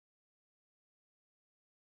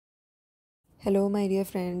Hello, my dear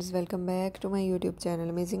friends, welcome back to my YouTube channel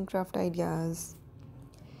Amazing Craft Ideas.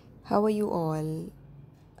 How are you all?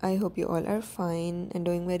 I hope you all are fine and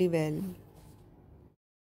doing very well.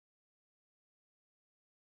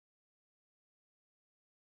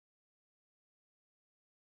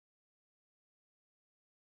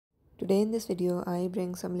 Today in this video, I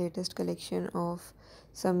bring some latest collection of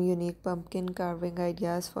some unique pumpkin carving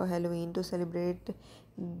ideas for Halloween to celebrate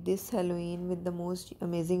this Halloween with the most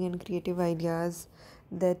amazing and creative ideas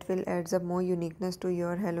that will add up more uniqueness to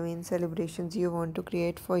your Halloween celebrations you want to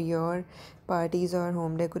create for your parties or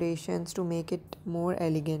home decorations to make it more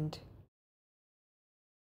elegant.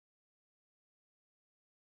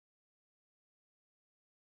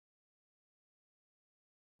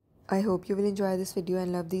 I hope you will enjoy this video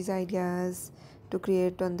and love these ideas to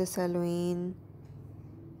create on this Halloween.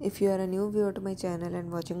 If you are a new viewer to my channel and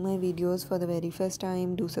watching my videos for the very first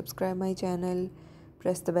time, do subscribe my channel,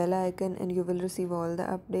 press the bell icon and you will receive all the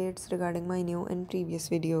updates regarding my new and previous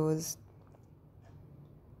videos.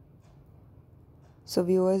 So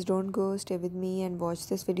viewers, don't go, stay with me and watch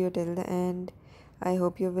this video till the end. I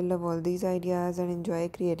hope you will love all these ideas and enjoy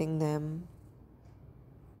creating them.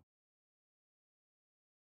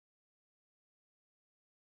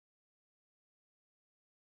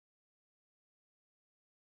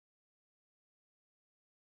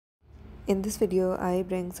 In this video, I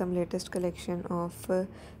bring some latest collection of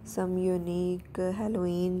some unique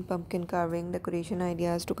Halloween pumpkin carving decoration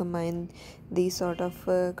ideas to combine these sort of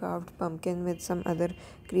carved pumpkin with some other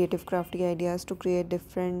creative crafty ideas to create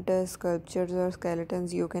different sculptures or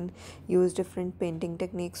skeletons. You can use different painting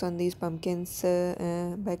techniques on these pumpkins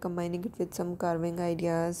by combining it with some carving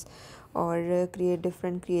ideas, or create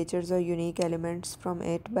different creatures or unique elements from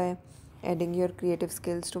it by adding your creative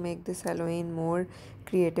skills to make this Halloween more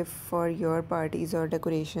creative for your parties or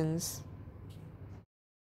decorations.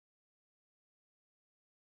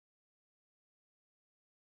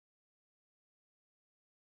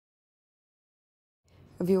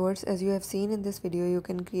 Viewers, as you have seen in this video, you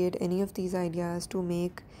can create any of these ideas to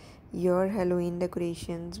make your Halloween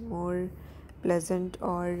decorations more pleasant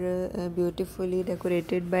or beautifully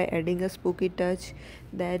decorated by adding a spooky touch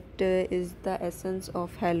that is the essence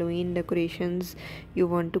of Halloween decorations you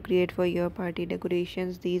want to create for your party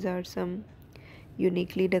decorations. These are some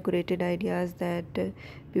uniquely decorated ideas that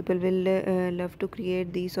people will love to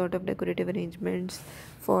create these sort of decorative arrangements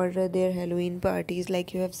for their Halloween parties.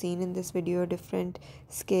 Like you have seen in this video, different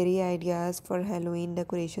scary ideas for Halloween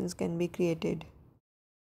decorations can be created.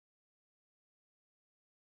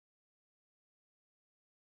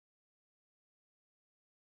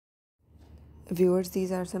 Viewers,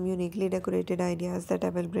 these are some uniquely decorated ideas that I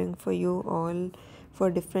will bring for you all for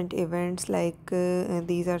different events. Like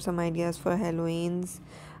these are some ideas for Halloweens.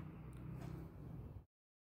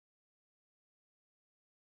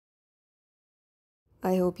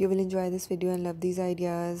 I hope you will enjoy this video and love these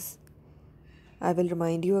ideas. I will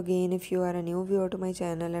remind you again, if you are a new viewer to my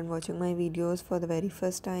channel and watching my videos for the very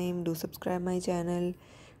first time, do subscribe my channel,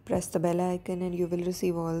 press the bell icon and you will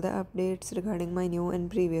receive all the updates regarding my new and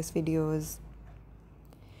previous videos.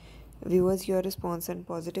 Viewers, your response and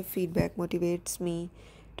positive feedback motivates me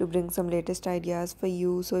to bring some latest ideas for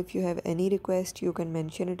you. So if you have any request, you can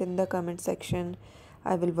mention it in the comment section.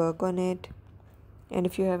 I will work on it. And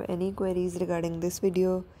if you have any queries regarding this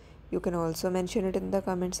video, you can also mention it in the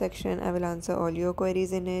comment section. I will answer all your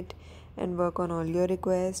queries in it and work on all your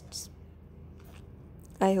requests.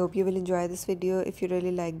 I hope you will enjoy this video. If you really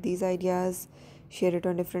like these ideas, share it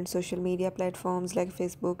on different social media platforms like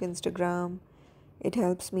Facebook, Instagram. It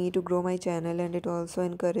helps me to grow my channel and it also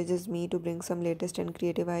encourages me to bring some latest and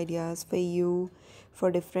creative ideas for you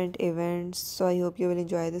for different events. So I hope you will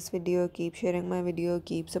enjoy this video. Keep sharing my video,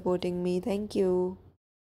 keep supporting me. Thank you.